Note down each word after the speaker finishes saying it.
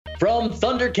From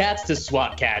Thundercats to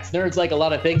SWAT Cats, nerds like a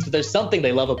lot of things, but there's something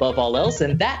they love above all else,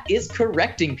 and that is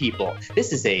correcting people.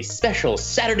 This is a special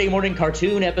Saturday morning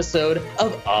cartoon episode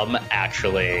of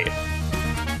Actually.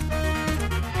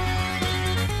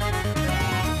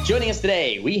 Joining us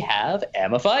today, we have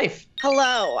Emma Fife.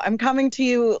 Hello, I'm coming to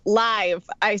you live,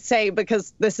 I say,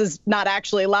 because this is not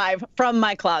actually live, from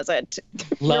my closet.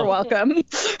 You're welcome.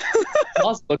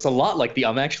 Closet looks a lot like the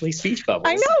Actually speech bubbles.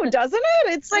 I know, doesn't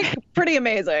it? It's like pretty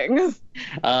amazing.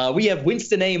 We have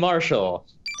Winston A. Marshall.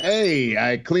 Hey,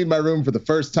 I cleaned my room for the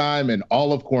first time in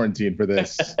all of quarantine for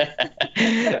this.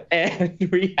 And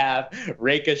we have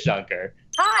Rekha Shankar.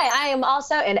 Hi, I am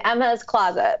also in Emma's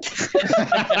closet.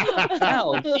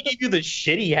 Wow, she gave you the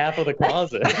shitty half of the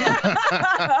closet.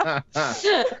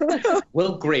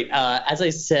 Well, great. As I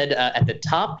said at the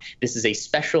top, this is a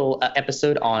special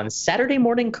episode on Saturday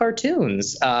morning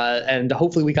cartoons, and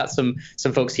hopefully we got some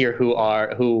folks here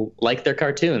who like their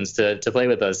cartoons to play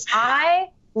with us. I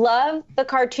love the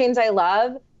cartoons I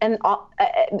love, and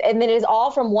it is all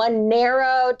from one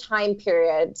narrow time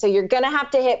period. So you're gonna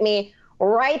have to hit me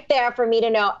right there for me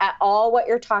to know at all what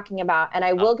you're talking about. And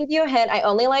I will give you a hint. I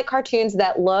only like cartoons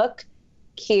that look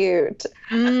cute.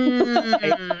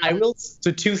 I will.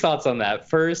 So two thoughts on that.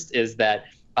 First is that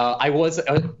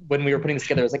when we were putting this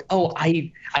together, I was like, oh,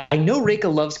 I know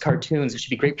Rekha loves cartoons. It should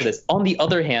be great for this. On the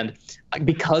other hand,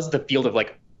 because the field of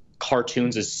like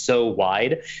cartoons is so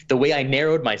wide, the way I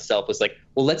narrowed myself was like,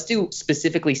 well, let's do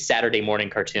specifically Saturday morning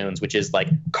cartoons, which is like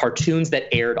cartoons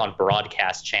that aired on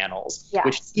broadcast channels,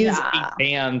 which is a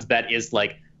band that is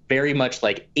like very much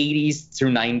like 80s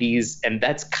through 90s, and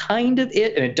that's kind of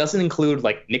it. And it doesn't include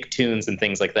like Nicktoons and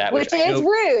things like that. Which is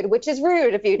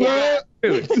rude if you do that.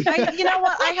 You know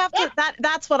what? I have to.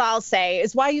 That's what I'll say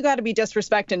is why you got to be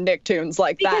disrespecting Nicktoons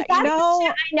like that. You know,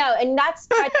 I know, and that's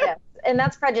prejudice. And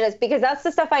that's prejudice because that's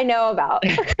the stuff I know about.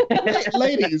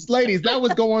 ladies, that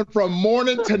was going from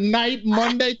morning to night,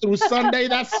 Monday through Sunday.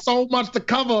 That's so much to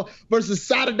cover versus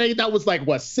Saturday. That was like,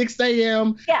 what, 6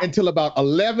 a.m. until about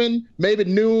 11, maybe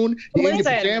noon. You in your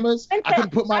pajamas. I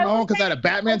couldn't put mine on because I had a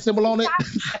Batman symbol on it.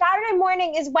 Saturday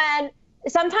morning is when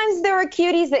sometimes there were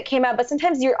cuties that came out, but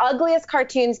sometimes your ugliest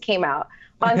cartoons came out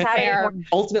on Saturday morning.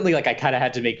 Ultimately, like I kind of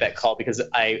had to make that call because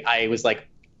I was like,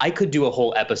 I could do a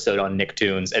whole episode on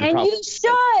Nicktoons. And probably, you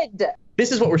should.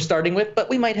 This is what we're starting with, but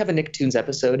we might have a Nicktoons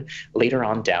episode later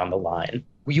on down the line.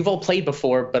 You've all played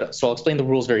before, so I'll explain the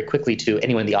rules very quickly to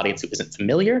anyone in the audience who isn't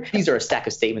familiar. These are a stack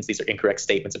of statements. These are incorrect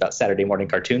statements about Saturday morning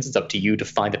cartoons. It's up to you to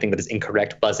find the thing that is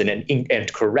incorrect, buzz in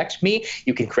and correct me.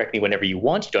 You can correct me whenever you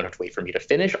want. You don't have to wait for me to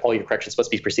finish. All your corrections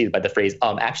must be preceded by the phrase,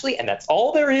 actually, and that's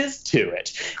all there is to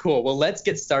it. Cool. Well, let's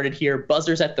get started here.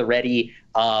 Buzzers at the ready.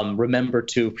 Remember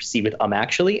to proceed with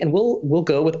actually, and we'll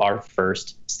go with our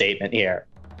first statement here.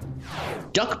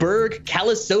 Duckburg,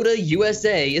 Calisota,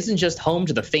 USA isn't just home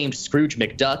to the famed Scrooge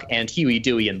McDuck and Huey,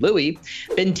 Dewey, and Louie.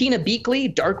 Bentina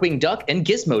Beakley, Darkwing Duck, and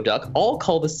Gizmo Duck all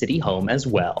call the city home as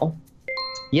well.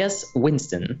 Yes,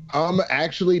 Winston.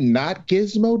 Actually not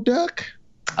Gizmo Duck?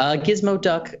 Gizmo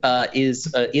Duck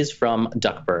is from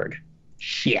Duckburg.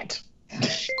 Shit.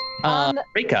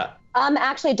 Rekha.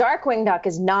 Actually, Darkwing Duck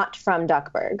is not from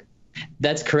Duckburg.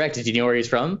 That's correct. Did you know where he's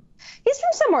from? He's from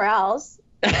somewhere else.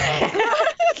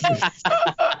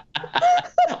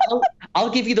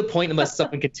 I'll give you the point unless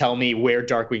someone could tell me where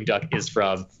Darkwing Duck is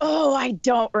from. Oh, I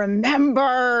don't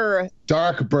remember.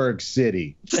 Darkburg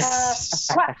City.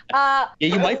 Yeah,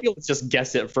 you might be able to just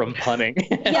guess it from punning.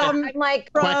 Yeah, I'm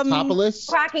like from Quackopolis?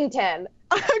 Crackington.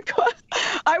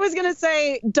 I was gonna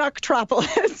say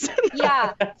Ducktropolis.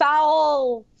 Yeah,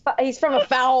 foul. He's from a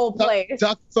foul place.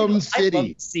 Duckthumb City. I'd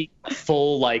love to see a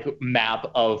full like map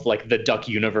of like the Duck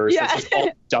universe. Yeah. It's just all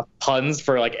Duck puns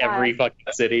for like every fucking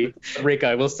city. Rekha,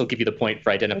 I will still give you the point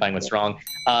for identifying what's wrong.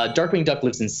 Darkwing Duck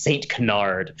lives in St.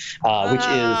 Canard, which is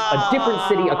a different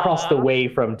city across the way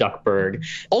from Duckburg.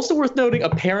 Also worth noting,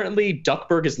 apparently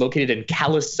Duckburg is located in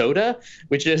Calisota,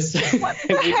 which is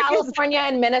California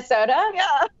and Minnesota.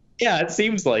 Yeah, it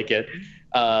seems like it.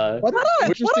 What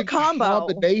a combo.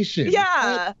 Combination.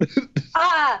 Yeah.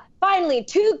 Finally,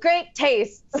 two great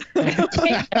tastes.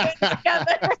 You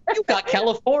got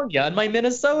California in my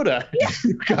Minnesota.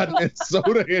 You got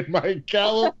Minnesota in my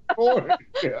California.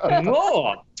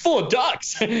 Oh, full of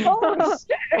ducks. Oh,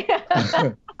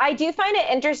 shit. I do find it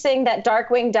interesting that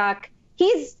Darkwing Duck,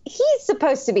 he's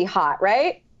supposed to be hot,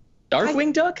 right?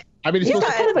 Darkwing Duck? I mean, he's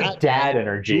kind of a dad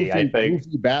energy, goofy, I think.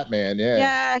 Goofy Batman, yeah.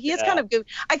 Yeah, he is kind of goofy.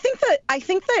 I think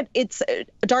that it's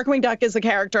Darkwing Duck is a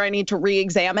character I need to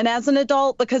re-examine as an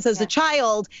adult because as a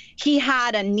child, he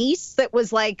had a niece that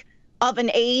was like of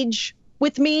an age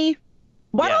with me.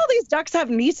 Why do all these ducks have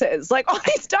nieces? Like, all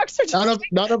these ducks are just...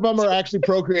 None of them are actually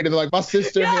procreated. They're like, my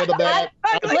sister handled that.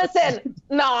 Listen,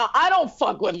 no, I don't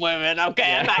fuck with women,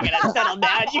 okay? I'm not going to settle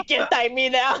down. You can't tie me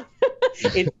down.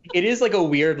 It is like a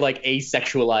weird, like,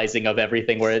 asexualizing of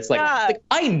everything where it's like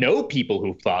I know people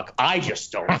who fuck. I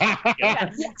just don't.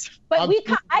 But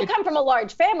I come from a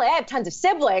large family. I have tons of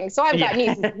siblings, so I've got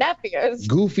nieces and nephews.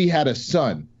 Goofy had a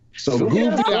son. So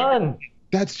Goofy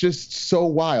that's just so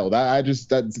wild. That's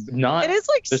not. It is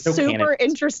like super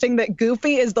interesting that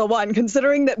Goofy is the one,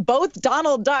 considering that both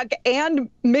Donald Duck and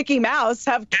Mickey Mouse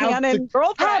have canon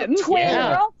girlfriends. Twin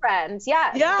girlfriends,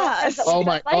 yeah. Oh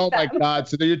my God!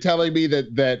 So you're telling me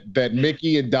that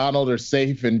Mickey and Donald are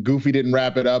safe and Goofy didn't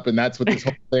wrap it up, and that's what this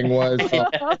whole thing was? Oh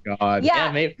my God! Yeah,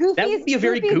 maybe that would be a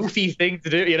very Goofy thing to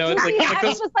do. You know, it's like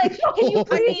Goofy's was like, can you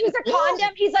please use a condom?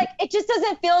 He's like, it just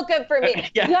doesn't feel good for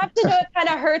me. You have to know it kind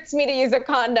of hurts me to use a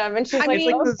condom, and she's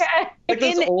like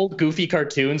those old Goofy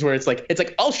cartoons where it's like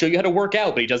I'll show you how to work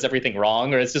out, but he does everything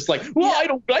wrong, or it's just like, well,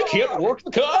 I can't work the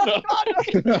condom.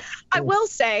 I will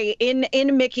say, in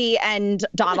Mickey and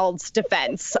Donald's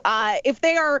defense, if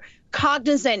they are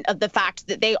cognizant of the fact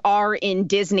that they are in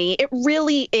Disney, it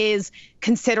really is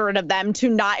considerate of them to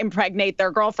not impregnate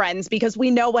their girlfriends, because we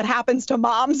know what happens to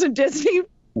moms in Disney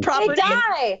property.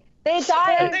 They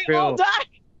die. They all die.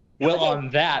 Well, on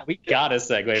that, we gotta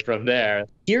segue from there.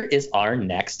 Here is our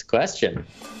next question.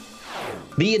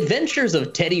 The Adventures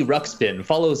of Teddy Ruxpin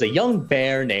follows a young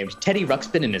bear named Teddy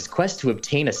Ruxpin in his quest to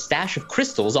obtain a stash of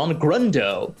crystals on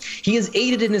Grundo. He is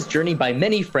aided in his journey by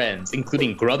many friends,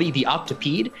 including Grubby the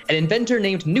Octopede, an inventor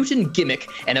named Newton Gimmick,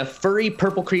 and a furry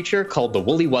purple creature called the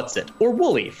Woolly Whatsit, or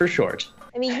Woolly for short.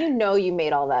 I mean, you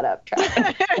made all that up,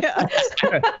 Travis.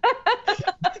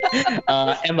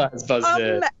 Emma has buzzed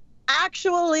in.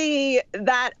 Actually,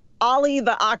 that Ollie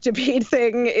the Octopede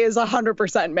thing is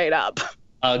 100% made up.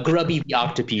 Grubby the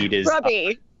Octopede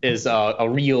is a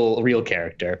real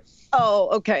character. Oh,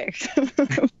 okay.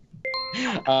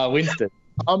 Winston.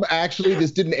 Actually, this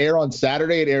didn't air on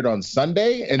Saturday. It aired on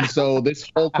Sunday, and so this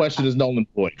whole question is null and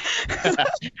void.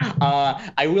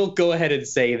 I will go ahead and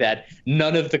say that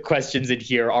none of the questions in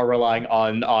here are relying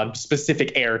on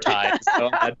specific air times. So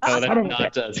that's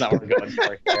not what we're going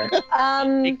for here.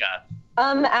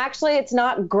 Actually, it's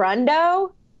not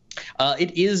Grundo.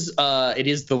 It is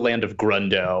the land of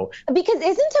Grundo. Because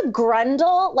isn't a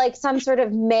grundle like some sort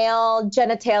of male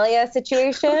genitalia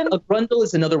situation? A grundle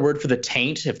is another word for the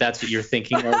taint, if that's what you're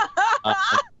thinking of.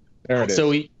 There it is.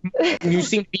 So you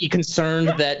seem to be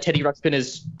concerned that Teddy Ruxpin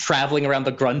is traveling around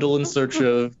the Grundle in search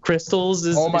of crystals.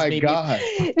 Oh my God!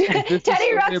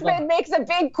 Teddy Ruxpin makes a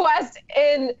big quest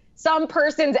in some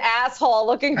person's asshole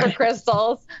looking for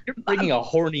crystals. You're bringing a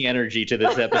horny energy to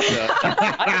this episode.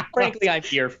 Frankly, I'm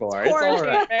here for. It's all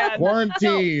right.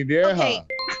 Quarantine, yeah. Okay.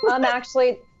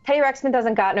 Actually, Teddy Ruxpin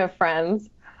doesn't got no friends.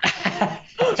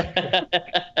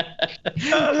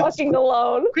 Fucking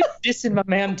alone. Quit dissing my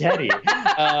man Teddy.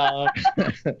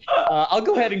 I'll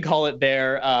go ahead and call it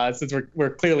there, since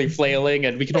we're clearly flailing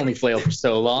and we can only flail for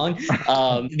so long.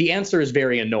 The answer is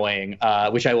very annoying,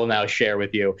 which I will now share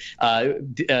with you.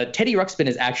 Teddy Ruxpin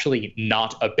is actually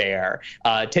not a bear.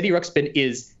 Teddy Ruxpin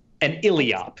is an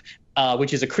Iliop.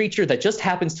 Which is a creature that just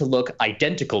happens to look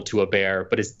identical to a bear,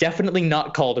 but is definitely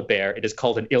not called a bear. It is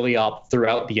called an Iliop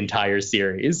throughout the entire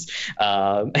series.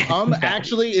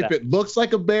 Actually, if it looks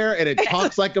like a bear and it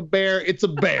talks like a bear, it's a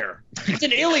bear. It's an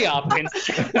Iliop.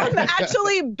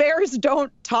 Actually, bears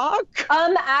don't talk.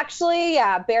 Actually,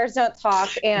 yeah, bears don't talk,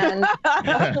 and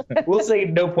we'll say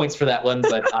no points for that one,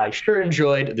 but I sure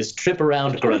enjoyed this trip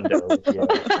around Grundo.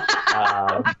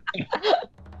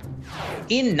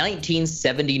 In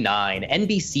 1979,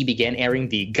 NBC began airing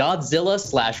the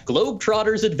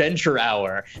Godzilla/Globetrotters Adventure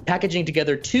Hour, packaging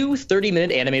together two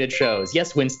 30-minute animated shows.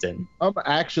 Yes, Winston.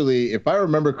 Actually, if I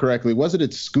remember correctly, wasn't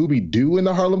it Scooby-Doo in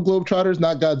the Harlem Globetrotters,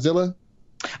 not Godzilla?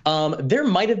 There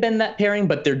might have been that pairing,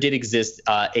 but there did exist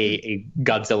a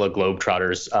Godzilla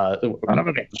Globetrotters.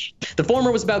 The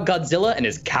former was about Godzilla and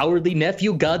his cowardly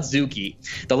nephew Godzuki.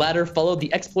 The latter followed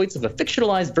the exploits of a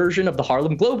fictionalized version of the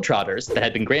Harlem Globetrotters that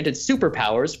had been granted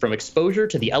superpowers from exposure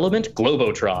to the element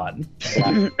Globotron.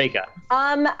 Reka.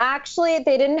 Actually,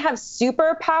 they didn't have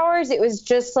superpowers. It was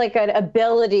just like an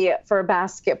ability for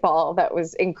basketball that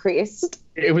was increased.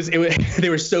 It was they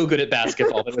were so good at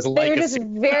basketball. It was like they were just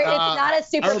very. It's not a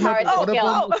superpower.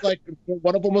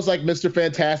 One of them was like Mr.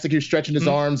 Fantastic. He was stretching his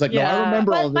arms. Like, yeah. No, I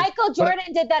remember all this. Michael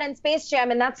Jordan did that in Space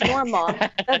Jam, and that's normal.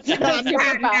 That's not a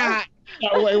superpower.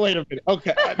 Wait a minute.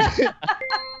 Okay.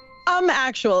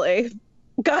 Actually,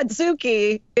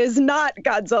 Godzuki is not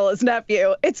Godzilla's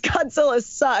nephew. It's Godzilla's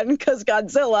son, because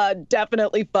Godzilla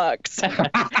definitely fucks.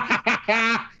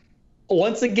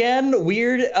 Once again, the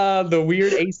weird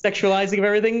asexualizing of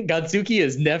everything. Godzuki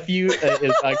is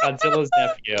Godzilla's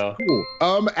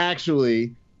nephew.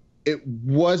 Actually, it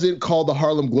wasn't called the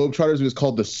Harlem Globetrotters. It was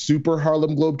called the Super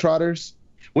Harlem Globetrotters.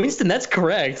 Winston, that's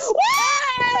correct.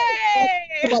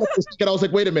 I was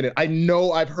like, wait a minute. I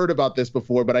know I've heard about this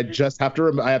before, but I just have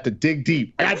to I have to dig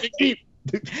deep. I have to dig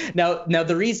deep. Now,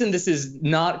 the reason this is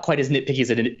not quite as nitpicky as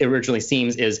it originally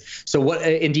seems is, so what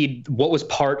was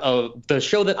part of the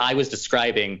show that I was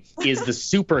describing is the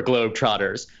Super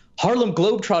Globetrotters. Harlem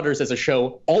Globetrotters as a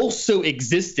show also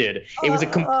existed. It was a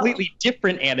completely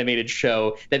different animated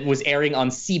show that was airing on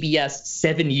CBS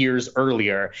 7 years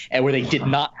earlier, and where they did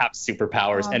not have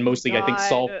superpowers and mostly, I think,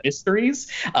 solved mysteries.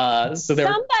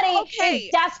 Somebody is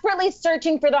desperately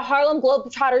searching for the Harlem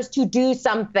Globetrotters to do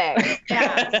something.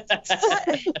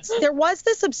 There was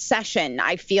this obsession,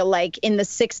 I feel like, in the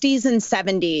 60s and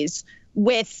 70s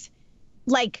with,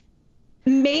 like,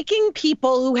 making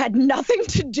people who had nothing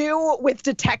to do with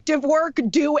detective work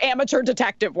do amateur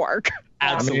detective work.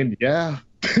 Absolutely. I mean, yeah.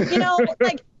 You know,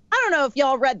 like, I don't know if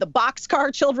y'all read the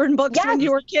Boxcar Children books when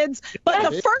you were kids, but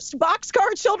the first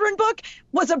Boxcar Children book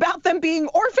was about them being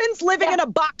orphans living in a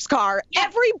boxcar.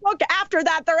 Every book after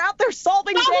that, they're out there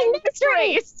solving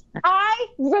mysteries. I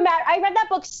read that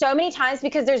book so many times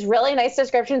because there's really nice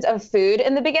descriptions of food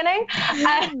in the beginning.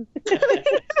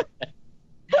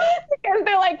 Because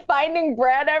they're like finding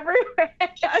bread everywhere.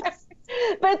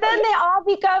 But then they all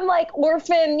become like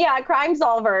orphan, crime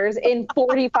solvers in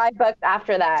 45 books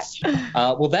after that.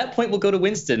 Well, that point will go to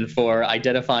Winston for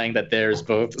identifying that there's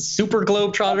both Super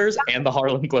Globetrotters and the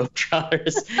Harlem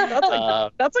Globetrotters.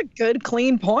 That's a good,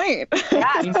 clean point.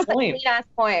 Yeah, that's a clean-ass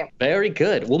point. Very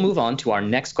good. We'll move on to our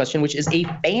next question, which is a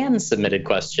fan-submitted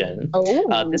question.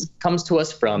 This comes to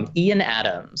us from Ian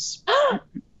Adams.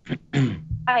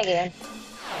 Hi, Ian.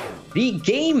 The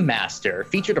Game Master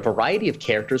featured a variety of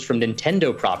characters from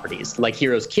Nintendo properties, like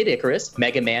heroes Kid Icarus,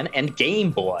 Mega Man, and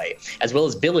Game Boy, as well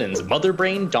as villains Mother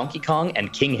Brain, Donkey Kong,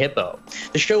 and King Hippo.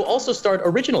 The show also starred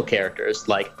original characters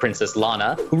like Princess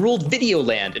Lana, who ruled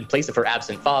Videoland in place of her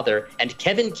absent father, and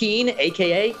Kevin Keane,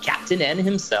 aka Captain N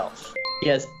himself.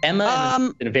 Yes,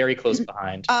 Emma is very close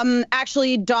behind.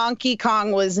 Actually, Donkey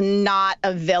Kong was not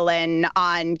a villain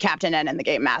on Captain N and the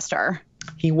Game Master.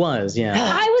 He was, yeah.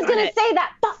 I was gonna say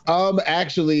that.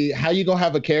 Actually, how you gonna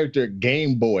have a character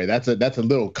Game Boy? That's a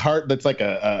little cart. That's like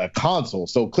a console.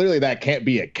 So clearly that can't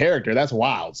be a character. That's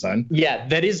wild, son. Yeah,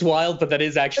 that is wild, but that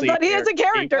is actually. But he is a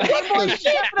character. Game Boy is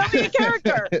definitely a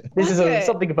character. This is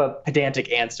something of a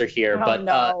pedantic answer here,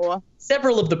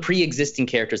 several of the pre-existing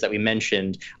characters that we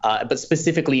mentioned, but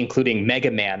specifically including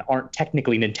Mega Man, aren't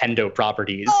technically Nintendo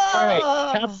properties. All right,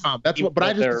 Capcom. That's what. But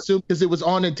I just assumed because it was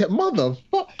on Nintendo.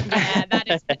 Motherfucker. Yeah, that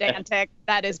is pedantic.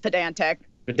 That is pedantic.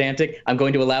 Pedantic. I'm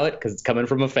going to allow it because it's coming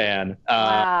from a fan.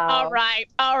 Wow.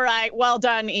 All right. Well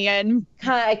done, Ian.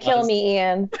 Kill me,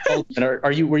 Ian. And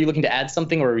were you looking to add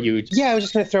something, or were you? Yeah, I was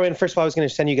just going to throw in. First of all, I was going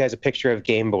to send you guys a picture of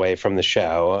Game Boy from the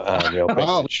show, real quick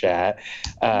in the chat.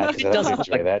 It doesn't look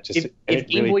like that. If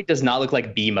Game Boy does not look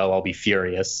like BMO, I'll be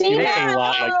furious. He looks a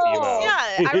lot like BMO.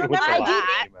 Yeah, I remember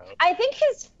that. I think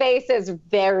his face is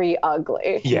very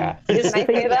ugly. Yeah. His Can I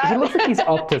say that? He looks like he's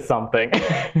up to something.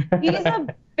 He's a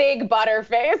big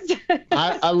butterface.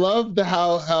 I love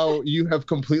how you have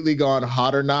completely gone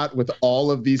hot or not with all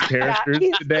of these characters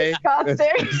today.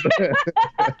 Disgusting.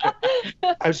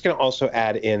 I was going to also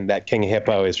add in that King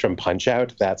Hippo is from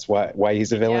Punch-Out. That's why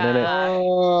he's a villain in it.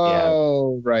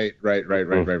 Oh, right.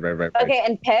 Okay,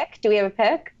 and pick? Do we have a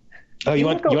pick? Oh, you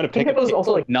want to pick? Hippo's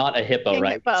also like not a hippo, King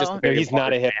right? Hippo. No, he's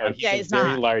not a hippo. He's a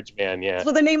very large man. Yeah.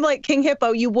 With a name like King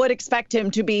Hippo, you would expect him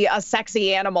to be a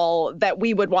sexy animal that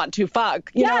we would want to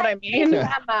fuck. You know what I mean?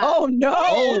 Oh no!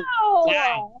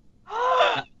 Oh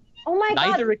my god!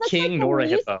 Neither a king nor a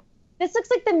hippo. This looks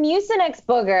like the Mucinex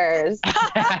boogers.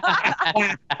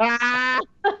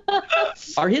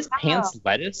 Are his pants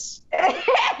lettuce?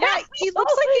 Yeah, he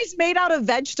looks like he's made out of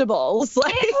vegetables.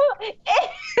 Like,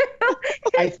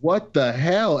 what the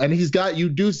hell? And you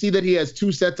do see that he has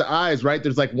two sets of eyes, right?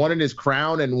 There's like one in his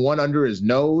crown and one under his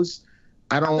nose.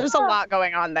 There's a lot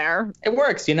going on there. It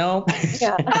works, Yeah.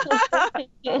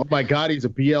 Oh my God, he's a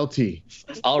BLT.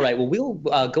 All right, well, we'll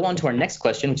go on to our next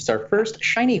question, which is our first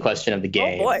shiny question of the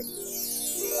game. Oh boy.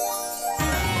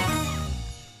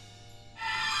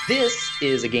 This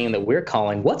is a game that we're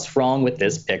calling What's Wrong with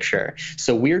This Picture?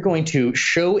 So we're going to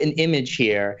show an image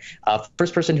here.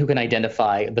 First person who can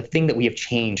identify the thing that we have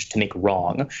changed to make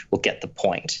wrong will get the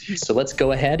point. So let's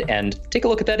go ahead and take a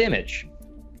look at that image.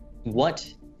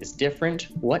 What is different?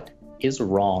 What is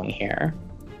wrong here?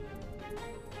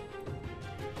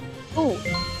 Ooh.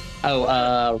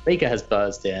 Oh, Reka has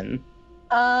buzzed in.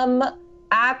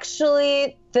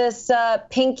 Actually, this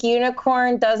pink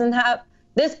unicorn doesn't have.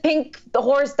 The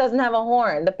horse doesn't have a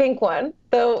horn. The pink one,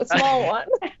 the small one.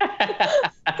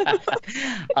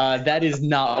 That is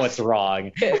not what's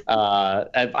wrong.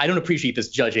 I don't appreciate this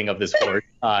judging of this horse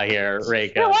here,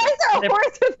 Reka. No, why is there a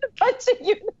horse with a bunch of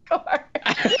unicorns?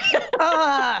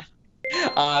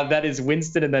 That is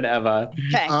Winston and then Emma.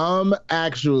 Okay.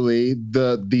 Actually,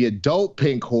 the adult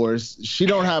pink horse, she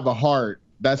don't have a heart.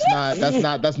 That's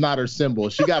not her symbol.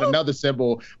 She got another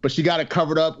symbol, but she got it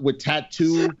covered up with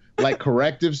tattoo, like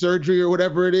corrective surgery or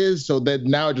whatever it is. So that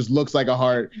now it just looks like a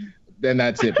heart. Then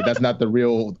that's it. But that's not the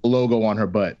real logo on her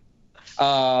butt.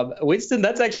 Winston,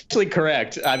 that's actually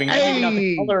correct. I mean, maybe not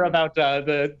the color about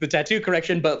the tattoo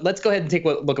correction, but let's go ahead and take a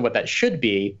look at what that should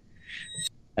be.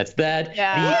 That's that.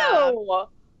 Yeah.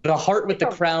 The heart with the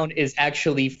crown is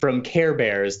actually from Care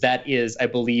Bears. That is, I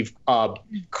believe,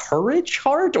 Courage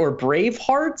Heart or Brave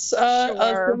Heart's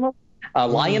Lion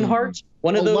Heart.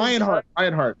 One of those. Lionheart.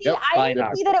 Yep. Yeah, I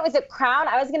didn't see that it was a crown.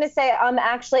 I was going to say,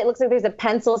 actually, it looks like there's a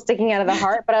pencil sticking out of the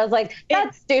heart, but I was like,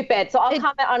 that's stupid. So I'll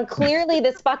comment on clearly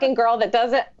this fucking girl that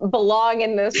doesn't belong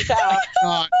in this show.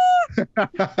 Wow,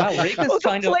 Reka's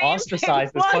trying to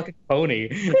ostracize this fucking pony.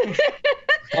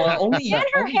 And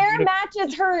her hair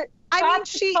matches her. I mean,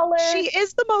 she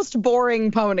is the most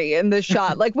boring pony in this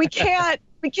shot. Like we can't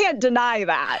deny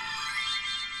that.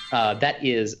 That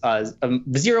is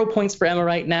 0 points for Emma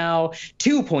right now,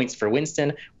 2 points for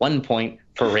Winston, 1 point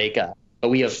for Reka. But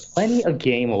we have plenty of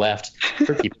game left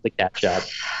for people to catch up.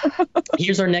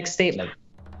 Here's our next statement.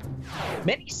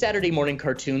 Many Saturday morning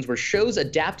cartoons were shows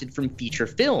adapted from feature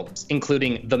films,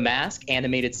 including The Mask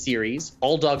animated series,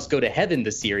 All Dogs Go to Heaven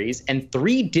the series, and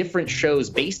 3 different shows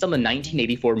based on the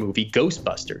 1984 movie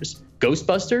Ghostbusters.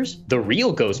 Ghostbusters, The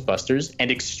Real Ghostbusters,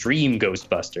 and Extreme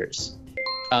Ghostbusters.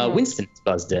 Winston's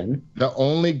buzzed in. The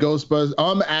only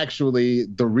Ghostbusters, actually,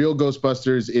 The Real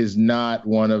Ghostbusters is not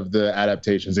one of the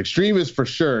adaptations. Extreme is for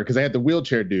sure, because I had the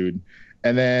wheelchair dude.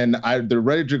 And then the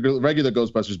regular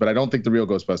Ghostbusters, but I don't think The Real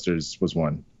Ghostbusters was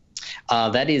one.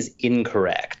 That is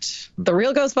incorrect. The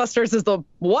Real Ghostbusters is the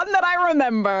one that I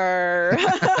remember.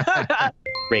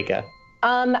 Reka.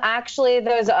 Actually,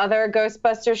 those other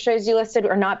Ghostbusters shows you listed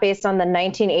are not based on the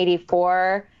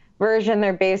 1984 version.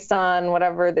 They're based on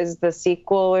whatever is the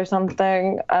sequel or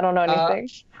something. I don't know anything.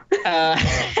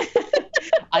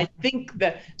 I think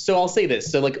that, so I'll say this.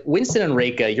 So like Winston and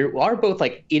Reka, you are both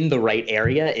like in the right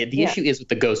area. The issue is with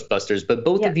the Ghostbusters, but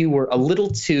both of you were a little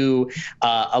too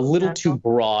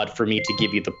broad for me to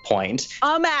give you the point.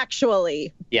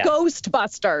 Actually,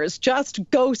 Ghostbusters, just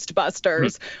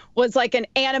Ghostbusters was like an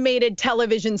animated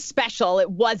television special.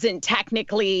 It wasn't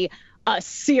technically a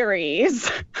series.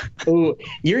 Ooh,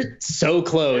 you're so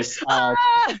close.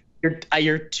 You're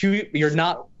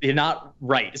not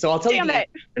right. So I'll tell you,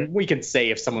 and we can say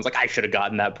if someone's like, I should have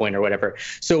gotten that point or whatever.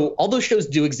 So all those shows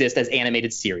do exist as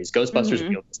animated series: Ghostbusters,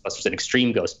 Real Ghostbusters, and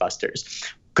Extreme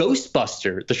Ghostbusters.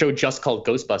 Ghostbuster, the show just called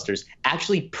Ghostbusters,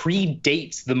 actually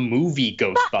predates the movie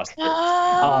Ghostbusters,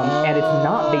 and it's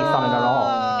not based on it at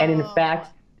all. And in fact,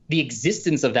 the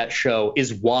existence of that show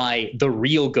is why The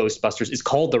Real Ghostbusters is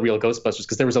called The Real Ghostbusters,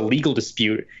 because there was a legal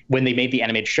dispute when they made the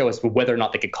animated show as to whether or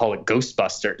not they could call it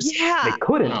Ghostbusters. Yeah. They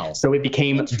couldn't. So it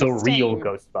became The Real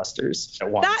Ghostbusters.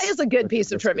 That is a good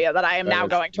piece of trivia that I am now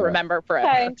going to remember forever.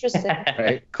 Okay, interesting.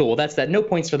 Right. Cool. That's that. No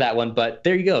points for that one, but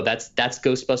there you go. That's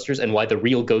Ghostbusters and why The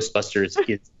Real Ghostbusters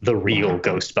is The Real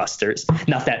Ghostbusters,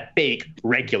 not that fake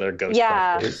regular Ghostbusters.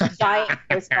 Yeah, giant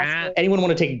Ghostbusters. Anyone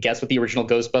want to take a guess what the original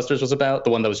Ghostbusters was about? The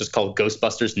one that was just called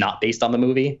Ghostbusters, not based on the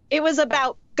movie? It was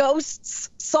about ghosts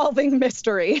solving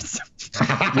mysteries.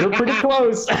 You're pretty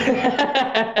close.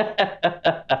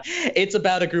 It's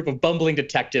about a group of bumbling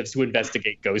detectives who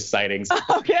investigate ghost sightings.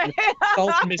 Okay.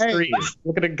 Solve mysteries.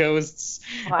 Looking at ghosts.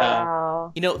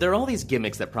 Wow. You know, there are all these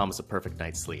gimmicks that promise a perfect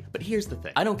night's sleep. But here's the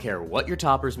thing. I don't care what your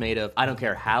topper's made of. I don't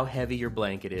care how heavy your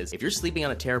blanket is. If you're sleeping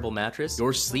on a terrible mattress,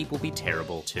 your sleep will be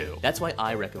terrible too. That's why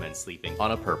I recommend sleeping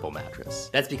on a Purple mattress.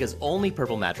 That's because only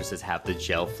Purple mattresses have the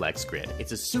Gel Flex Grid.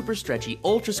 It's a super stretchy,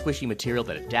 ultra squishy material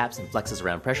that adapts and flexes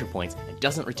around pressure points and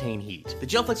doesn't retain heat. The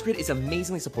Gel Flex Grid is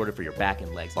amazingly supportive for your back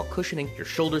and legs while cushioning your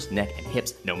shoulders, neck, and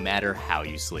hips no matter how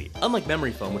you sleep. Unlike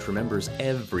memory foam, which remembers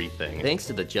everything, thanks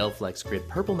to the Gel Flex Grid,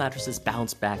 Purple mattresses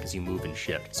bounce back as you move and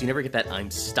shift, so you never get that I'm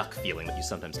stuck feeling that you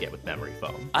sometimes get with memory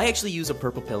foam. I actually use a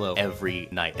Purple pillow every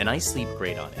night, and I sleep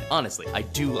great on it. Honestly, I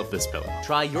do love this pillow.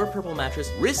 Try your Purple mattress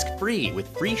risk-free with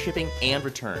free shipping and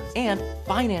returns, and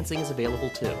financing is available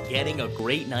too. Getting a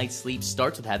great night's sleep starts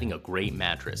starts with having a great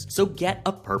mattress. So get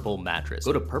a Purple mattress.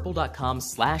 Go to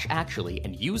purple.com/actually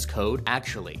and use code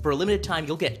ACTUALLY. For a limited time,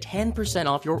 you'll get 10%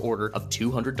 off your order of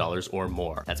 $200 or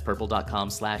more. That's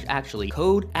purple.com/actually,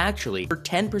 code ACTUALLY for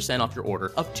 10% off your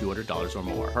order of $200 or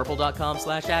more.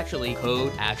 Purple.com/actually,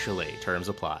 code ACTUALLY. Terms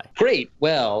apply. Great.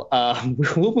 Well,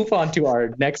 we'll move on to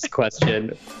our next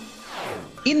question.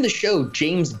 In the show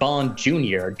James Bond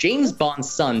Jr., James Bond's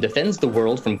son defends the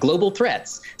world from global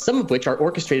threats, some of which are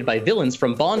orchestrated by villains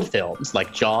from Bond films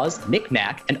like Jaws,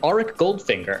 Knick-Knack, and Auric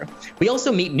Goldfinger. We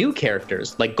also meet new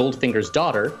characters like Goldfinger's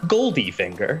daughter,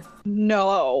 Goldiefinger.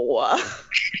 No.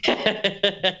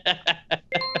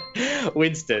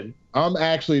 Winston.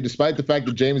 Actually, despite the fact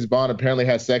that James Bond apparently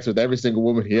has sex with every single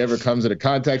woman he ever comes into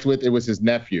contact with, it was his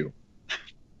nephew.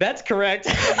 That's correct.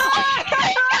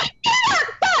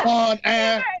 On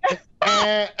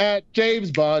at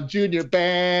James Bond Jr.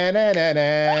 Ba-na-na-na.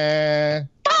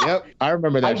 Yep, I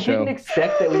remember that show. I didn't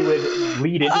expect that we would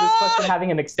lead into this question having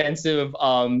an extensive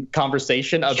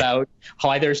conversation about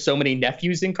why there's so many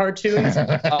nephews in cartoons.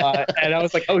 And I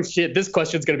was like, oh shit, this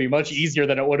question's going to be much easier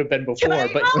than it would have been before. But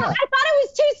I thought it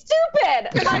was too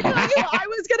stupid. And I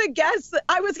was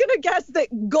gonna guess that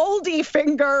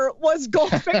Goldiefinger was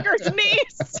Goldfinger's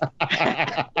niece.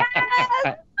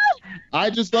 Yes. I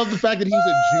just love the fact that he's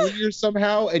a junior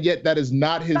somehow, and yet that is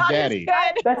not his daddy.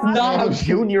 That's not how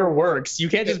junior works. You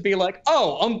can't just be like,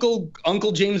 oh,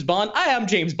 Uncle James Bond, I am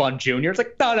James Bond Jr. It's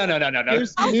like, no.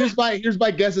 Here's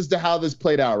my guess as to how this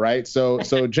played out, right? So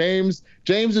James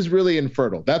is really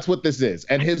infertile. That's what this is.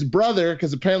 And his brother,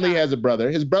 because apparently he has a brother,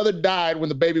 his brother died when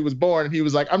the baby was born, and he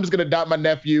was like, I'm just going to adopt my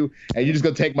nephew, and you're just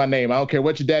going to take my name. I don't care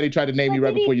what your daddy tried to name you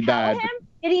right before you died.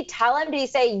 Did he tell him? Did he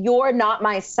say, you're not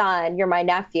my son, you're my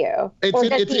nephew?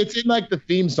 It's in like the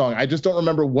theme song. I just don't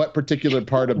remember what particular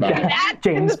part about it.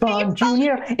 James Bond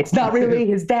Jr. It's not really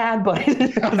his dad, but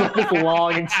it's this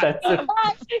long, extensive.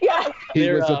 Yeah.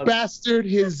 He was a bastard.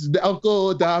 His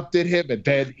uncle adopted him, and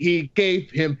then he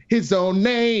gave him his own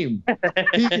name.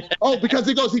 Because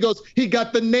he goes, he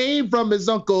got the name from his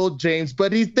uncle James,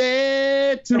 but he's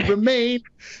there to remain.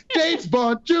 James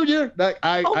Bond Jr.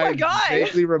 I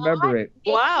vaguely remember it.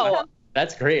 Wow.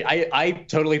 That's great. I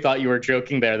totally thought you were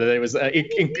joking there that it was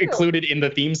included in the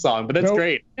theme song, but that's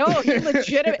great. No,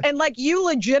 you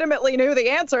legitimately knew the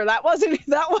answer. That wasn't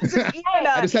even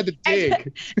I just had to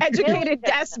dig. Educated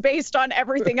guess based on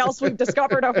everything else we've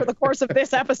discovered over the course of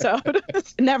this episode.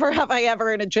 Never have I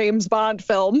ever in a James Bond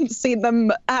film seen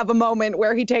them have a moment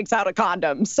where he takes out a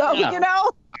condom. So,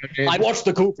 I watched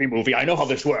the Goofy movie. I know how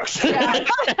this works. Yeah.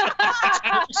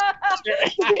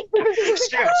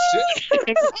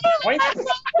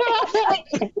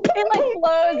 It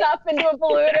blows up into a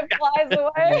balloon and flies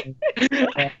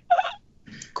away.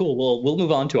 Cool. Well, we'll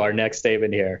move on to our next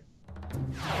statement here.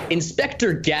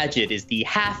 Inspector Gadget is the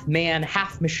half-man,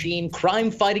 half-machine,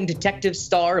 crime-fighting detective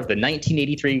star of the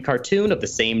 1983 cartoon of the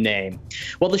same name.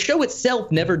 While the show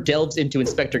itself never delves into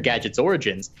Inspector Gadget's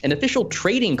origins, an official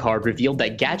trading card revealed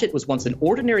that Gadget was once an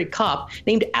ordinary cop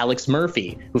named Alex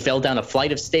Murphy, who fell down a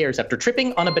flight of stairs after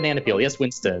tripping on a banana peel. Yes,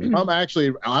 Winston?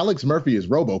 Actually, Alex Murphy is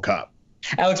RoboCop.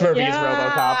 Alex Murphy is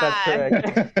RoboCop.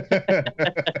 That's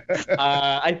correct.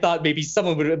 I thought maybe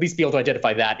someone would at least be able to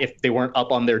identify that if they weren't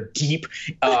up on their deep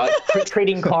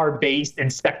trading card-based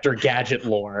Inspector Gadget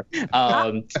lore.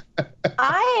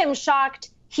 I am shocked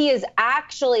he is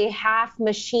actually half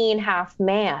machine, half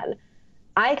man.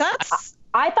 I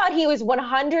thought he was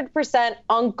 100%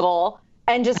 uncle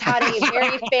and just had a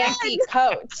very fancy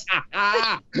coat.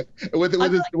 with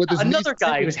his another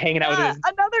guy who's hanging out with his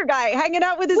another guy hanging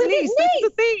out with his niece. That's the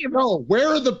theme. No, where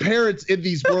are the parents in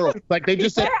these worlds? Like they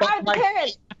just said,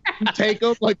 parents? Take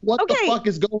them. Like what the fuck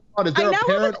is going on? Is there a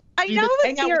parent? I know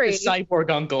hang out with his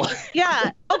cyborg uncle.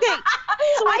 Yeah. Okay.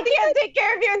 So I can't take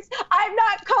care of you. I'm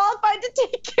not qualified to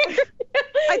take care of you.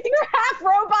 I think you're half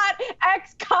robot,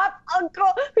 ex-cop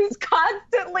uncle who's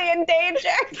constantly in danger.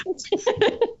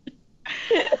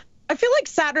 I feel like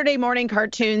Saturday morning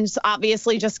cartoons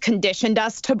obviously just conditioned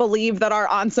us to believe that our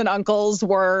aunts and uncles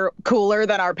were cooler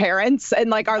than our parents and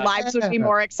like our lives would be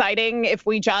more exciting if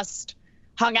we just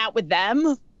hung out with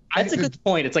them. That's a good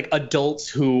point. It's like adults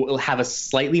who have a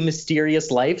slightly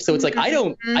mysterious life. So it's like,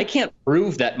 I can't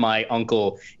prove that my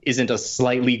uncle isn't a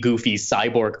slightly goofy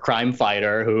cyborg crime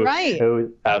fighter who's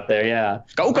out there. Yeah.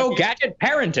 Go gadget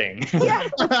parenting. Yeah.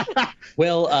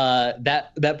 Well,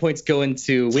 that point's going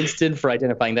to Winston for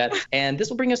identifying that. And this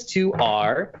will bring us to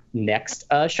our next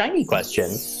shiny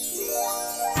question.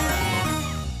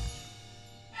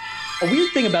 A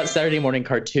weird thing about Saturday morning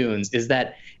cartoons is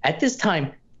that at this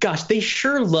time, Gosh, they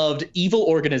sure loved evil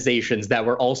organizations that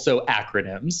were also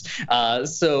acronyms.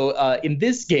 So in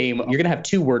this game, you're going to have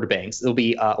 2 word banks. It'll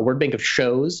be a word bank of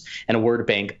shows and a word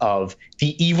bank of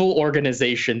the evil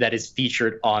organization that is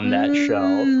featured on that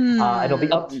show. It'll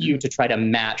be up to you to try to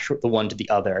match the one to the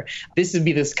other. This would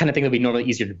be this kind of thing that would be normally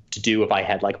easier to do if I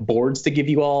had like boards to give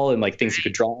you all and like things you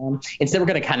could draw on. Instead, we're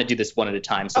going to kind of do this one at a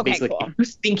time. So basically, cool. if you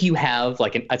think you have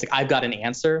like it's like I've got an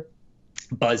answer,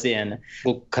 buzz in.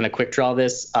 We'll kind of quick draw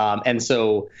this. And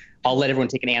so I'll let everyone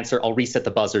take an answer. I'll reset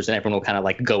the buzzers and everyone will kind of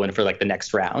like go in for like the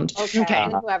next round. Okay.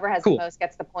 And whoever has the most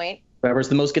gets the point. Whoever's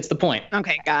the most gets the point.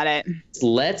 Okay, got it.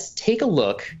 Let's take a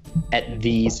look at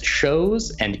these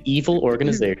shows and evil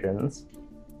organizations.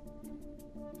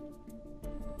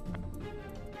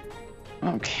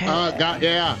 Okay.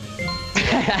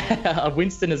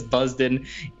 Winston is buzzed in.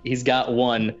 He's got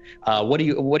one. What do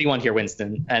you want here,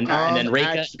 Winston? And then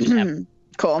Reka.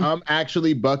 Cool.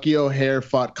 Actually, Bucky O'Hare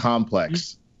fought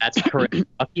Complex. That's correct.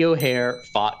 Bucky O'Hare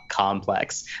fought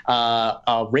Complex.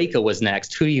 Reka was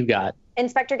next. Who do you got?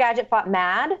 Inspector Gadget fought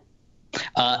Mad.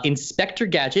 Inspector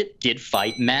Gadget did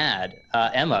fight Mad.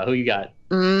 Emma, who you got?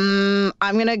 I'm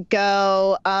gonna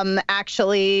go.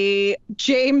 Actually,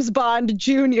 James Bond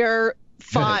Jr.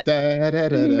 fought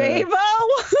Mavo.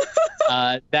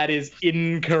 That is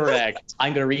incorrect.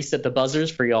 I'm gonna reset the buzzers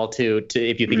for y'all to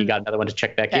if you think you got another one to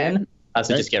check back in.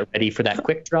 So just get ready for that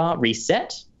quick draw.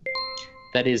 Reset.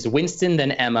 That is Winston,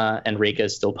 then Emma, and Reka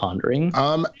is still pondering.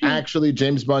 Actually,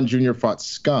 James Bond Jr. fought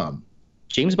Scum.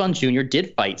 James Bond Jr.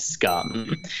 did fight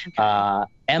Scum.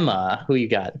 Emma, who you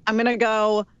got? I'm gonna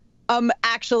go.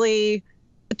 Actually,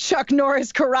 Chuck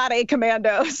Norris Karate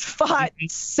Commandos fought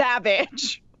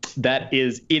Savage. That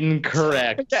is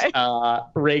incorrect. Okay.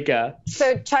 Reka.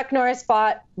 So Chuck Norris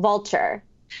fought Vulture.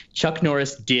 Chuck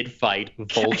Norris did fight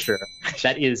Vulture.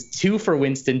 That is 2 for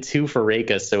Winston, 2 for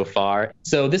Reka so far.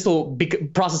 So this will be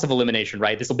process of elimination,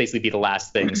 right? This will basically be the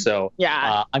last thing. So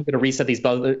yeah, I'm going to reset these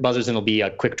buzzers, and it'll be a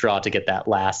quick draw to get that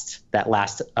last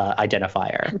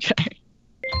identifier. Okay.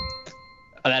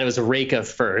 That was Reka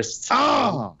first.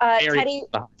 Oh! Teddy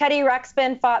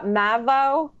Ruxpin fought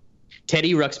Mavo.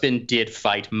 Teddy Ruxpin did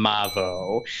fight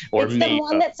Mavo, or it's the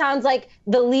one that sounds like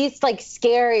the least like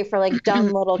scary for like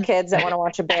dumb little kids that want to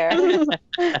watch a bear.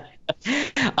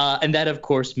 And that, of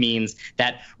course, means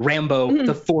that Rambo,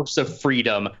 the Force of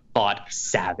Freedom, fought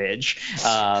Savage.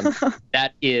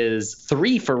 That is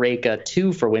 3 for Reka,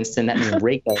 2 for Winston. That means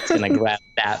Reka is going to grab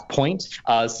that point.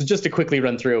 So just to quickly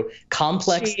run through,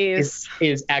 Complex is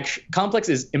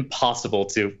impossible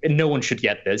to, and no one should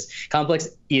get this. Complex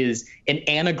is an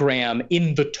anagram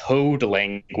in the Toad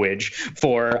language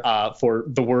for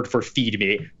the word for feed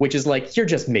me, which is like, you're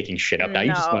just making shit up now.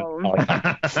 You just want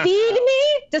to feed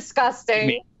me?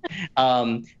 Disgusting.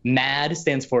 MAD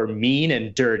stands for mean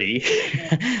and dirty.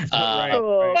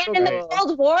 And in the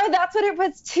Cold War, that's what it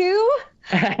was too.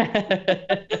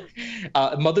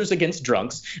 Mothers Against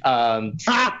Drunks.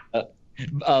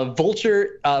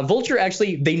 Vulture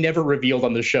actually, they never revealed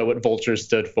on the show what Vulture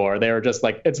stood for. They were just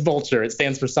like, it's Vulture, it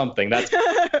stands for something. That's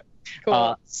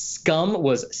cool. Scum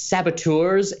was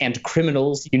saboteurs and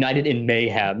criminals united in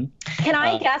mayhem. Can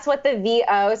I guess what the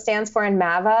VO stands for in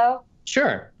Mavo?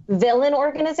 Sure. Villain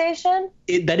organization?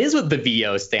 That is what the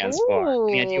VO stands for.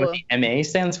 Any idea what the MA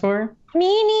stands for?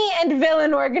 Meanie and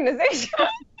Villain Organization.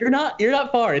 You're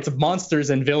not far. It's Monsters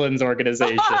and Villains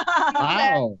Organization.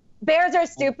 Wow. Bears are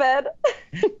stupid.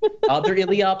 They're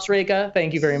Iliops, Reka.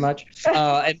 Thank you very much.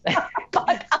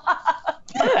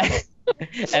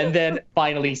 And then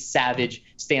finally, Savage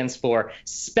stands for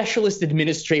Specialist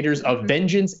Administrators of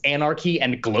Vengeance, Anarchy,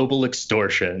 and Global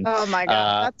Extortion. Oh my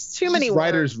God, that's too many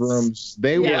writers' rooms.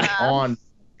 They were on.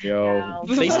 Yo.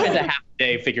 They spent a half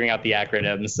day figuring out the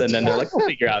acronyms, and then they're like, we'll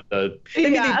figure out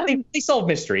they solve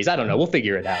mysteries. I don't know. We'll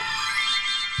figure it out.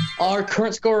 Our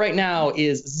current score right now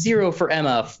is 0 for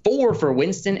Emma, 4 for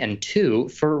Winston, and 2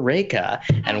 for Reka.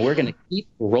 And we're going to keep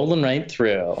rolling right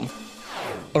through.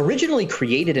 Originally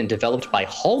created and developed by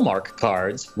Hallmark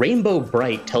Cards, Rainbow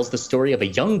Bright tells the story of a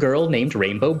young girl named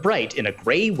Rainbow Bright in a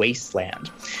gray wasteland.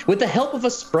 With the help of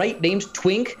a sprite named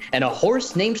Twink and a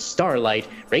horse named Starlight,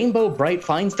 Rainbow Bright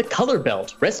finds the Color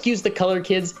Belt, rescues the Color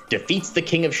Kids, defeats the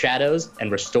King of Shadows,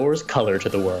 and restores color to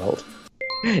the world.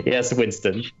 Yes,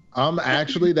 Winston.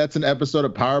 Actually, that's an episode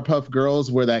of Powerpuff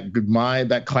Girls where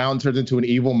that clown turns into an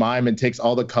evil mime and takes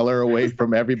all the color away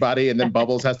from everybody, and then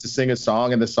Bubbles has to sing a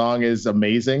song, and the song is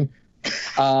amazing.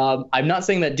 I'm not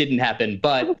saying that didn't happen,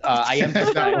 but I am.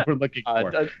 That's not what we're looking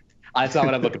for. That's not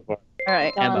what I'm looking for. All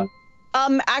right. Emma.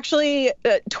 Actually,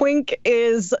 Twink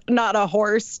is not a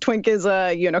horse. Twink is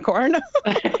a unicorn.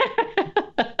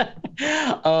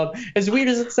 As weird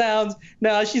as it sounds,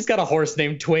 no, she's got a horse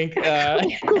named Twink.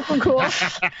 Cool.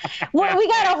 Well, we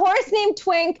got a horse named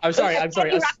Twink. I'm sorry, a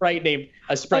sprite named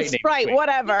Twink.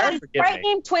 Whatever. A sprite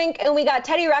named Twink, and we got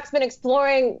Teddy Ruxpin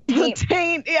exploring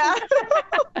Taint, yeah.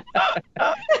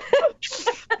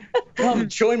 Come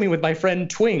join me with my friend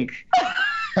Twink.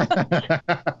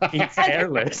 He's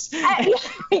hairless.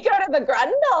 We go to the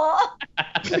Grundle.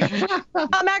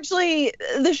 Actually,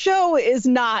 the show is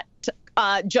not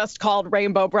just called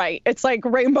Rainbow Bright. It's like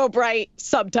Rainbow Bright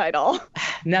subtitle.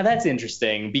 Now that's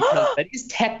interesting because that is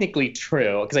technically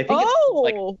true. Because I think it's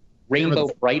like Rainbow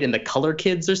Bright and the Color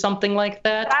Kids or something like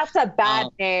that. That's a bad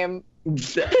name. That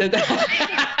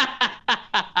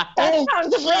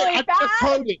sounds really I bad. just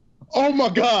heard it. Oh my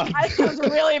God. That sounds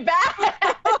really bad.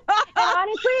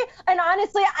 and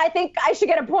honestly, I think I should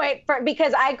get a point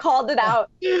because I called it out.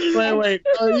 Wait.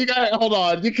 You gotta hold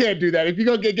on. You can't do that. If you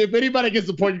go if anybody gets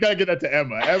a point, you gotta get that to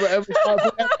Emma. Emma put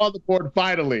Emma on the board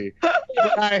finally.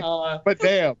 But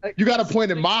damn, you got a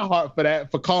point in my heart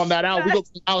for calling that out. We go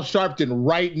to Al Sharpton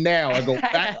right now and go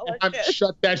back and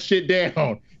shut that shit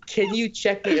down. Can you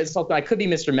check me? I could be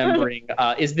misremembering.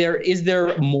 Is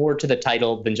there more to the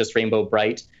title than just Rainbow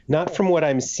Bright? Not from what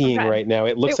I'm seeing right now.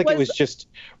 It looks it was just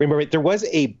Rainbow Bright. There was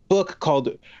a book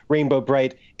called Rainbow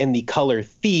Bright and the Color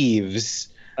Thieves.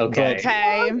 Okay.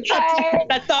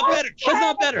 That's not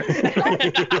better.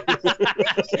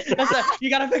 You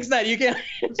gotta fix that. You can't.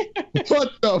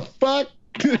 What the fuck?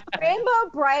 Rainbow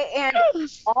Bright and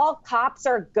all cops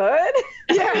are good?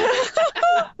 Yeah.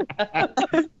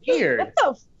 Weird. What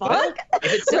the fuck?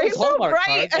 If it sells Hallmark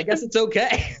cards, I guess it's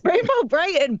okay. Rainbow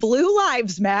Bright and Blue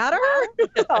Lives Matter?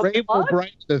 Rainbow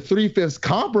Bright, the 3/5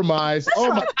 compromise. Oh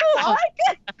my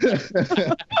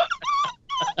God.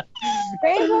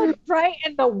 Rainbow Bright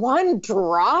and the 1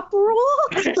 drop rule?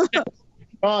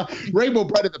 Rainbow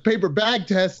Bright and the paper bag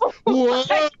test. Whoa.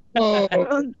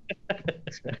 I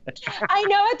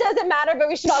know it doesn't matter, but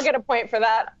we should all get a point for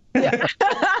that. Yeah.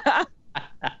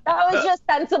 That was just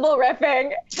sensible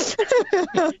riffing.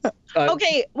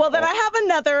 Okay, well then I have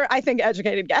another, I think,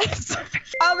 educated guess.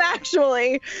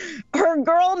 Actually, her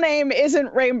girl name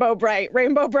isn't Rainbow Bright.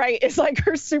 Rainbow Bright is like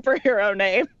her superhero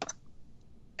name.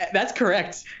 That's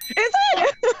correct. Is it?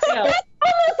 Yeah. That's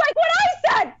almost like what I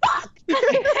said. Fuck.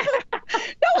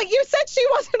 No, but you said she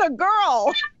wasn't a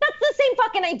girl. That's the same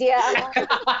fucking idea.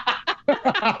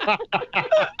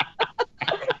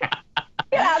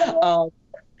 Get out of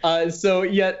here. So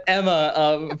yet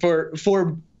Emma, for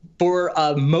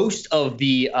most of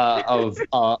the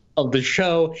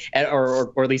show,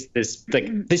 or at least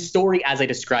this story as I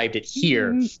described it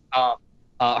here,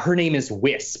 her name is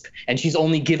Wisp, and she's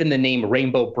only given the name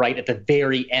Rainbow Bright at the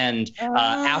very end,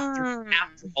 after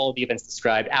all the events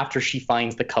described, after she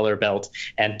finds the color belt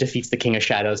and defeats the King of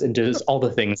Shadows and does all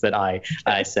the things that I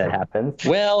said happen.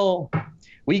 Well,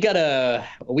 we gotta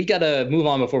move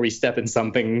on before we step in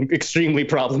something extremely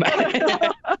problematic.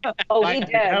 Oh, we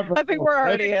did. I think we're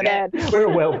already in it. We're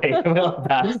well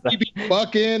past that. We be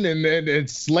fucking and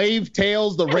Slave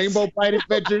Tales, the Rainbow Bright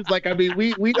Adventures. Like, I mean,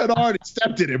 we done already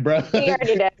stepped in it, bro. We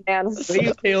already did, man.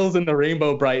 Slave Tales and the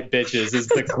Rainbow Bright Bitches is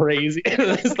the crazy.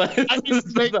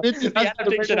 The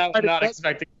adaptation I was not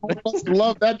expecting. I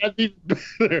love that. That's even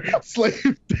better.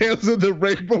 Slave Tales and the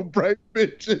Rainbow Bright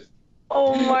Bitches.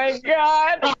 Oh my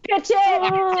God. Pitch it.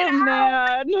 Oh,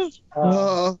 man.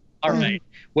 All right.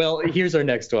 Well, here's our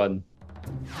next one.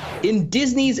 In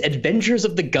Disney's Adventures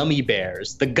of the Gummy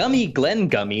Bears, the Gummy Glen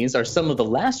Gummies are some of the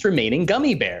last remaining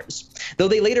gummy bears. Though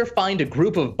they later find a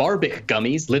group of Barbic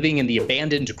gummies living in the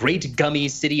abandoned Great Gummy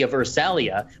City of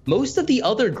Ursalia, most of the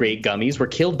other Great Gummies were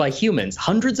killed by humans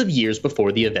hundreds of years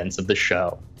before the events of the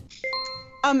show.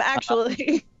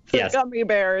 Actually, the yes. gummy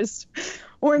bears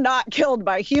were not killed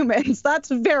by humans. That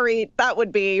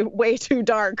would be way too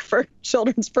dark for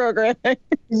children's programming.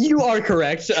 You are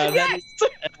correct. Yes.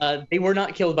 They were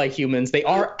not killed by humans. They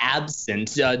are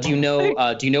absent. Do you know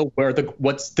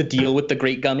what's the deal with the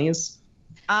Great Gummies?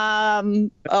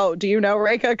 Oh, do you know,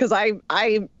 Reka? Because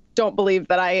I don't believe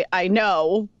that I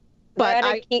know.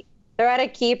 But they're at a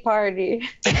key party.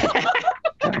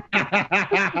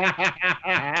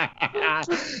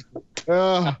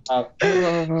 Emma,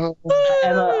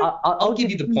 I'll give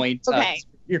you the point. Okay.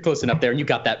 You're close enough there, and you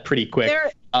got that pretty quick.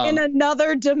 They're in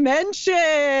another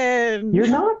dimension. You're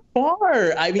not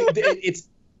far. I mean, it's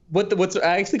what's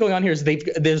actually going on here is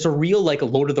there's a real like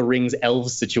Lord of the Rings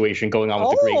elves situation going on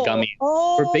with the Great Gummies.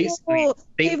 Where basically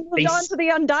they've moved on to the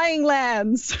Undying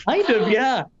Lands. Kind of,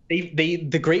 yeah.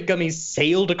 The Great Gummies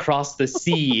sailed across the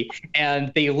sea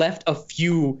and they left a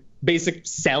few basic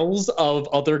cells of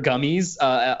other gummies,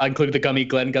 including the Gummy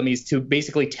Glen gummies, to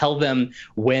basically tell them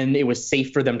when it was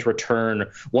safe for them to return.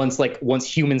 Once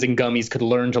humans and gummies could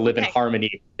learn to live in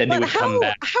harmony, then they would come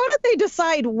back. How did they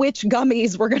decide which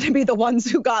gummies were going to be the ones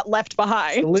who got left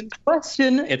behind? Excellent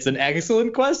question. It's an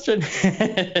excellent question.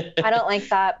 I don't like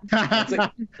that.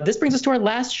 This brings us to our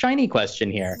last shiny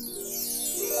question here.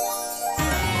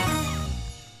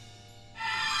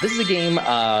 This is a game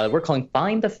we're calling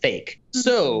Find the Fake.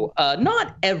 So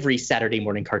not every Saturday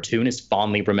morning cartoon is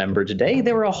fondly remembered today.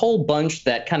 There were a whole bunch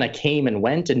that kind of came and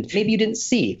went and maybe you didn't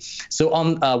see. So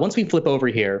once we flip over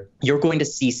here, you're going to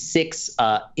see 6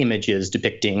 images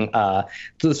depicting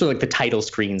sort of like the title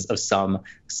screens of some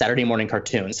Saturday morning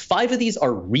cartoons. 5 of these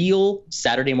are real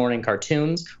Saturday morning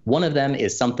cartoons. One of them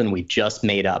is something we just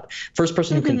made up. First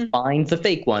person who can find the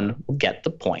fake one will get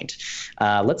the point.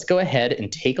 Let's go ahead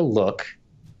and take a look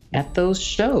at those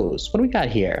shows. What do we got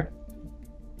here?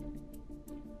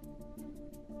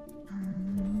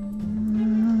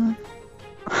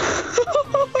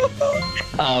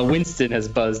 Winston has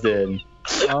buzzed in.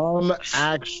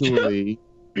 Actually,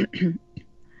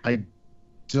 I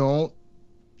don't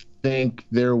think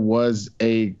there was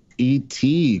a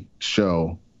E.T.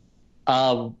 show.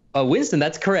 Winston,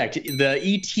 that's correct. The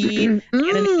E.T.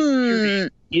 animated series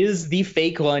is the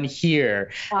fake one here.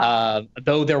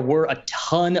 Though there were a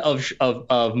ton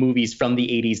of movies from the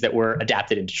 80s that were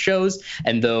adapted into shows,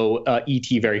 and though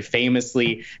E.T. very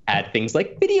famously had things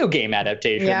like video game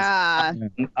adaptations,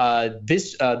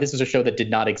 this is a show that did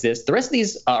not exist. The rest of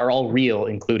these are all real,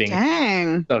 including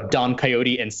Don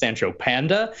Coyote and Sancho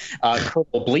Panda,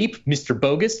 Colonel Bleep, Mr.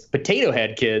 Bogus, Potato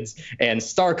Head Kids, and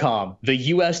Starcom, the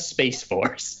U.S. Space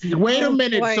Force. Wait a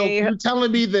minute. So you're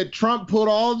telling me that Trump pulled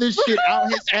all this shit out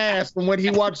his ass from when he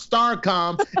watched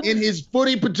Starcom in his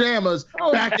footy pajamas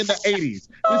back in the 80s?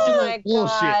 This is like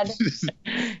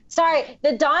bullshit. Sorry,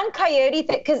 the Don Coyote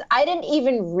thing, because I didn't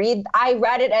even read. I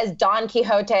read it as Don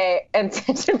Quixote and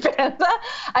Sancho Panza.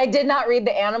 I did not read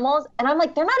the animals, and I'm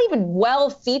like, they're not even well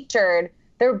featured.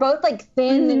 They're both like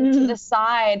thin and to the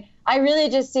side. I really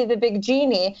just see the big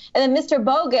genie. And then Mr.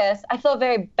 Bogus, I feel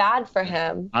very bad for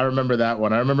him. I remember that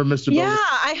one. I remember Mr. Bogus. Yeah,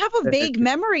 I have a vague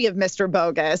memory of Mr.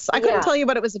 Bogus. I couldn't tell you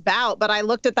what it was about, but I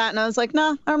looked at that and I was like,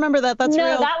 no, I remember that. That's real.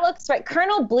 No, that looks right.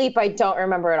 Colonel Bleep, I don't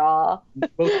remember at all.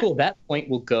 Well, cool. That point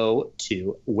will go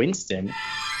to Winston.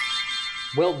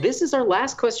 Well, this is our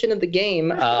last question of the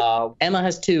game. Emma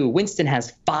has 2. Winston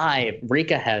has 5.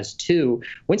 Rika has 2.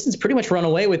 Winston's pretty much run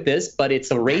away with this, but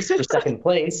it's a race for second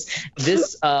place.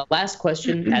 This last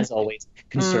question, as always,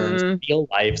 concerns real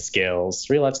life skills.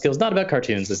 Real life skills, not about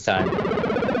cartoons this time.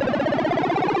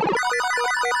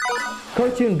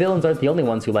 Cartoon villains aren't the only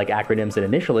ones who like acronyms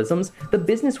and initialisms. The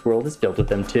business world is filled with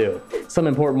them too. Some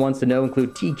important ones to know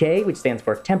include TK, which stands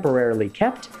for temporarily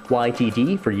kept,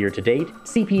 YTD for year to date,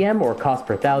 CPM or cost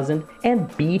per thousand, and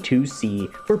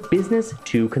B2C for business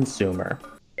to consumer.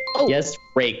 Yes,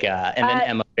 Reka, and then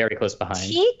Emma very close behind.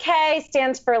 TK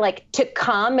stands for like to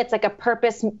come. It's like a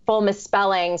purposeful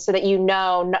misspelling so that you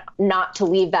know not to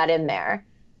leave that in there.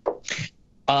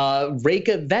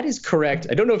 Reka, that is correct.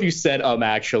 I don't know if you said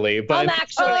actually, but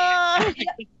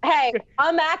hey,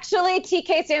 actually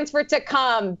TK stands for to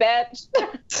come, bitch.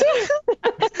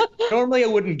 Normally I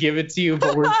wouldn't give it to you,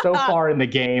 but we're so far in the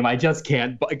game, I just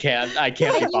can't be bothered.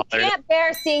 You can't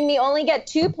bear seeing me only get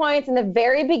 2 points in the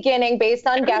very beginning based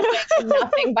on guessing and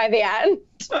nothing by the end.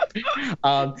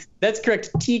 That's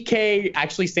correct. TK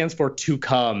actually stands for to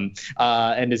come,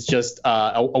 and it's just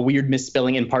a weird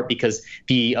misspelling in part because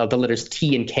the letters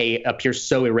T and K appear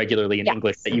so irregularly in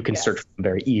English that you can search for them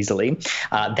very easily.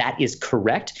 That is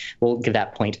correct. We'll give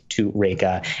that point to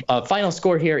Reka. Final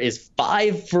score here is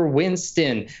 5 for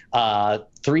Winston,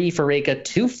 3 for Reka,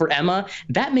 2 for Emma.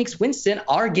 That makes Winston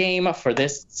our game for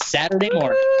this Saturday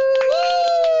morning.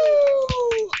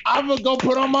 I'm gonna go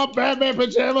put on my Batman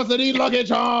pajamas and eat Lucky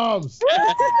Charms.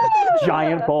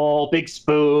 Giant bowl, big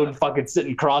spoon, fucking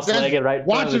sitting cross-legged, right?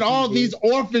 Watching all these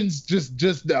orphans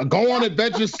just go on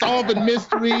adventures, solving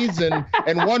mysteries, and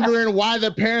wondering why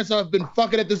their parents have been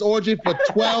fucking at this orgy for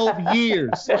 12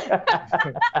 years.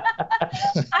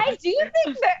 I do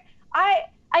think that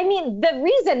I mean, the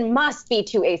reason must be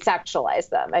to asexualize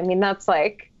them. I mean, that's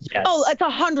like... Yes. Oh, it's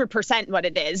 100% what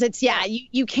it is. It's,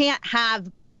 you can't have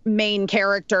main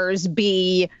characters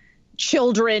be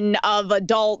children of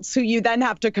adults who you then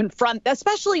have to confront,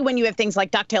 especially when you have things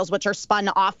like DuckTales, which are spun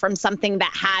off from something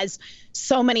that has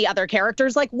so many other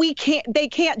characters. Like they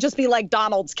can't just be like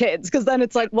Donald's kids, because then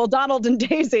it's like, well, Donald and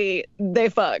Daisy, they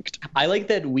fucked. I like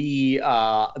that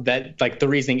that like the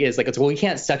reasoning is like, well, we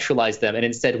can't sexualize them, and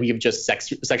instead we've just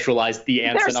sexualized the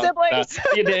aunts and siblings.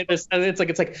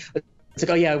 It's like,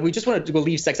 oh yeah, we just want to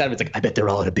leave sex out of it. It's like, I bet they're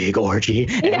all at a big orgy,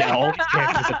 and now all these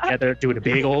characters are together doing a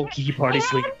big old key party,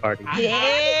 swing party.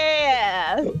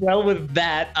 Yeah. Well, with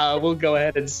that, we'll go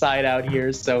ahead and sign out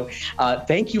here. So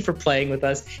thank you for playing with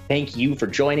us. Thank you for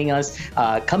joining us.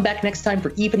 Come back next time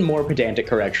for even more pedantic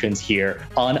corrections here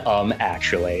on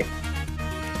Actually.